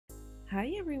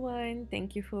Hi everyone,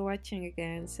 thank you for watching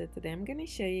again. So today I'm gonna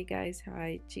show you guys how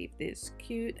I achieved this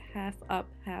cute half up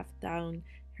half down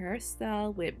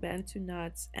hairstyle with bantu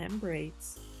knots and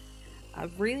braids.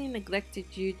 I've really neglected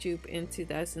YouTube in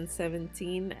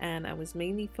 2017 and I was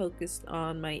mainly focused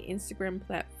on my Instagram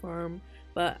platform,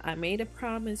 but I made a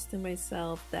promise to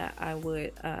myself that I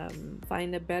would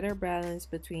find a better balance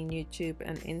between YouTube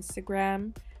and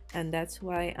Instagram, and that's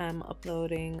why I'm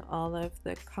uploading all of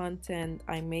the content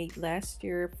I made last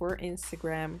year for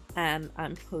Instagram, and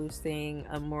I'm posting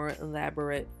a more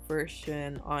elaborate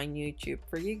version on YouTube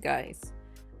for you guys.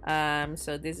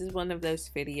 So this is one of those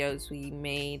videos we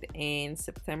made in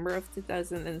September of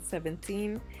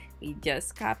 2017. We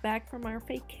just got back from our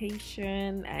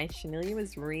vacation and Shanelia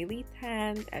was really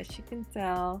tanned, as you can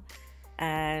tell.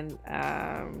 And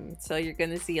so you're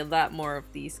gonna see a lot more of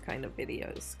these kind of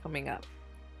videos coming up.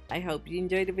 I hope you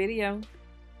enjoy the video.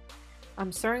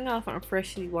 I'm starting off on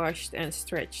freshly washed and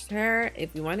stretched hair.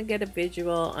 If you want to get a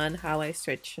visual on how I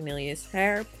stretch Shanelia's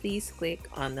hair, please click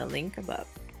on the link above.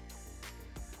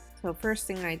 So first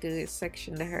thing I do is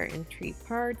section the hair in 3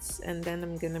 parts, and then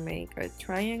I'm gonna make a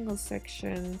triangle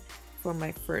section for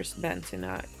my first bantu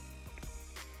knot.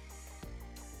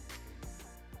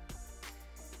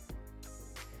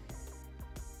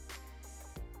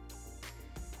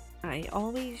 I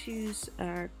always use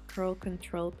a curl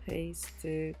control paste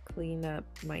to clean up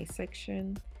my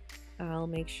section. I'll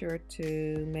make sure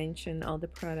to mention all the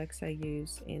products I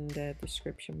use in the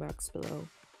description box below.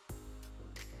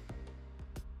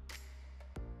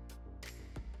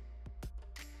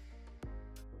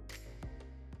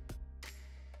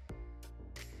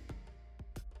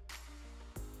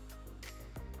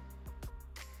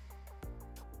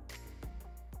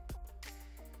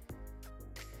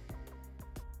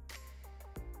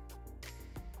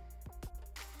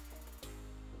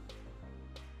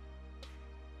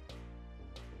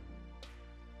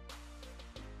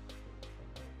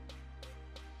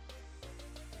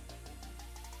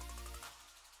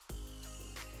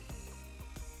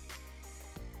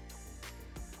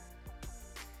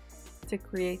 To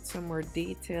create some more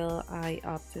detail, I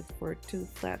opted for 2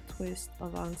 flat twists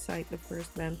alongside the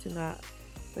first bantu knot,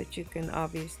 but you can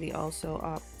obviously also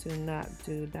opt to not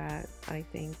do that. I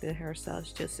think the hairstyle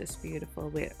is just as beautiful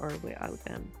with or without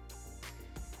them.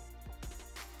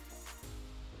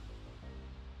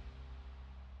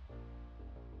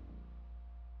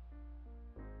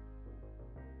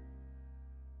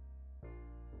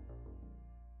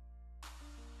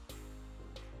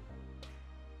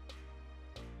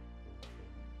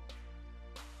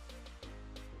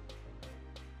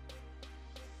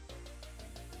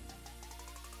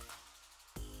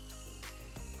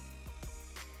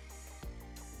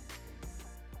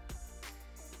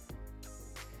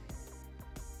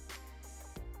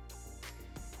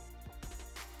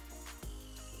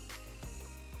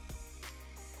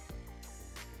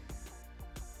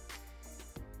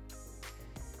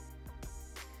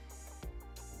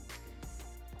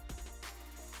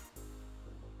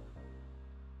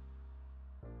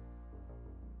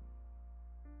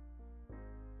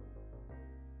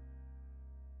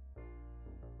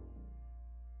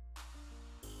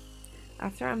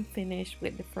 After I'm finished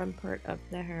with the front part of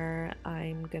the hair,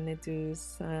 I'm gonna do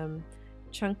some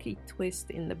chunky twist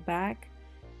in the back,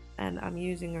 and I'm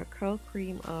using a curl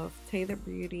cream of Taylor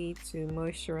Beauty to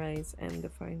moisturize and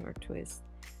define our twist.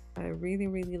 I really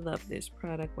love this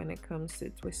product when it comes to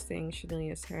twisting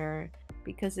Shanelia's hair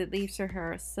because it leaves her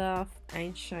hair soft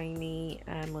and shiny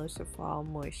and most of all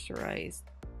moisturized.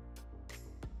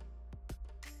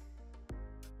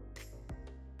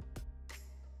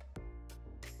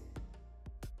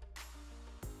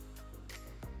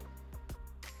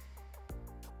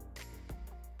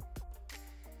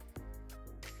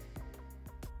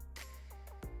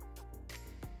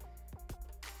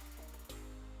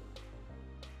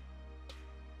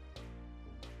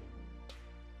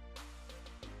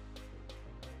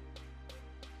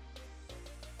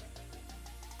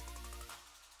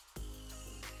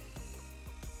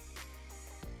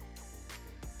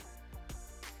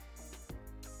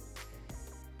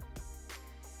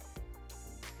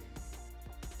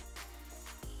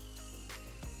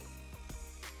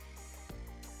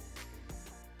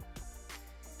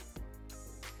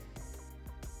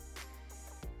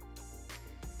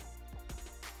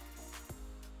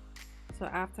 So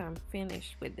after I'm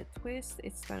finished with the twist,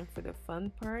 it's time for the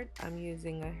fun part. I'm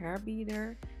using a hair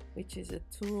beater, which is a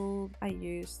tool I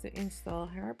use to install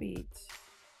hair beads.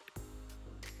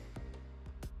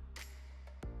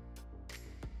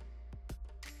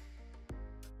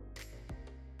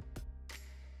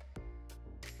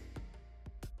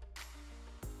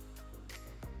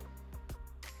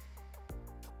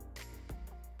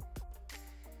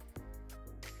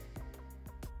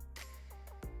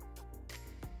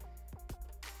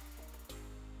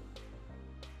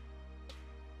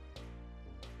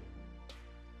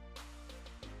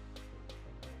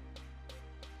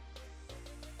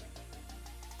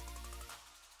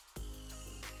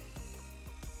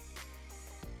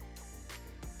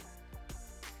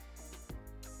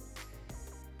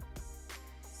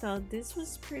 So this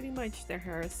was pretty much the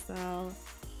hairstyle.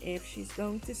 If she's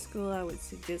going to school, I would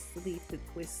suggest to leave the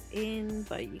twist in,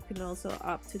 but you can also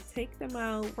opt to take them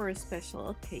out for a special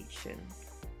occasion.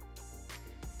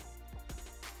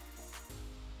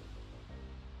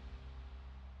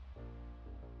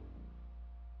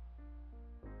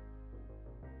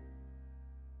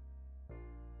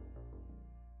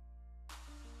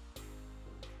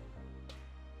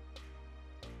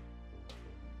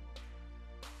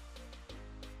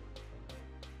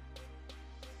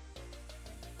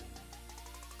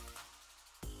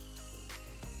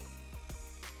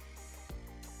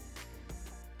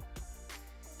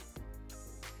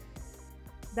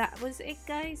 That was it,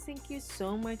 guys. Thank you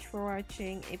so much for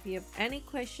watching. If you have any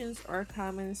questions or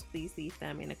comments, please leave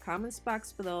them in the comments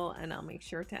box below and I'll make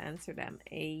sure to answer them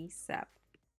ASAP.